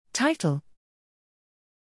Title: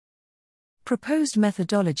 Proposed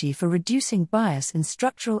Methodology for Reducing Bias in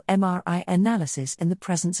Structural MRI Analysis in the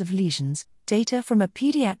Presence of Lesions, Data from a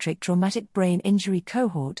Pediatric Traumatic Brain Injury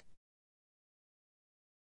Cohort.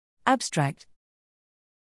 Abstract: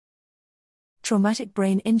 Traumatic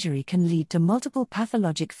brain injury can lead to multiple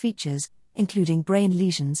pathologic features, including brain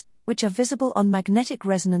lesions, which are visible on magnetic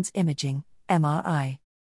resonance imaging, MRI.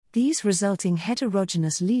 These resulting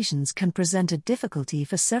heterogeneous lesions can present a difficulty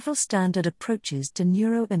for several standard approaches to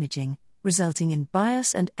neuroimaging, resulting in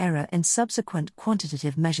bias and error in subsequent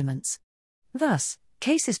quantitative measurements. Thus,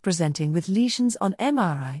 cases presenting with lesions on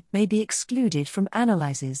MRI may be excluded from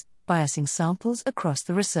analyses, biasing samples across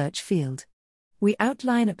the research field. We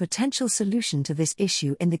outline a potential solution to this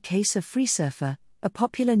issue in the case of FreeSurfer, a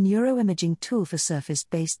popular neuroimaging tool for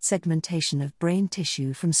surface-based segmentation of brain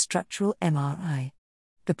tissue from structural MRI.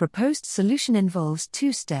 The proposed solution involves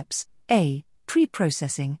two steps: A.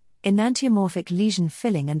 Pre-processing, enantiomorphic lesion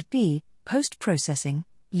filling, and B. Post-processing,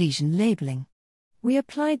 lesion labeling. We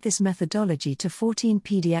applied this methodology to 14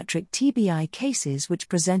 pediatric TBI cases which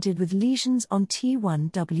presented with lesions on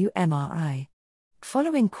T1W MRI.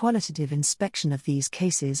 Following qualitative inspection of these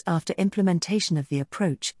cases after implementation of the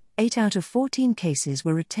approach, 8 out of 14 cases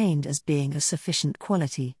were retained as being of sufficient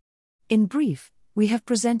quality. In brief, we have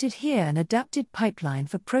presented here an adapted pipeline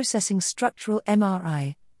for processing structural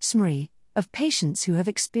MRI, SMRI, of patients who have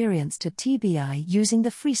experienced a TBI using the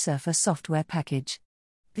FreeSurfer software package.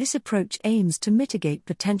 This approach aims to mitigate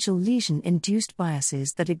potential lesion-induced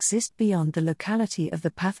biases that exist beyond the locality of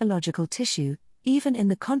the pathological tissue, even in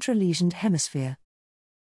the contralesioned hemisphere.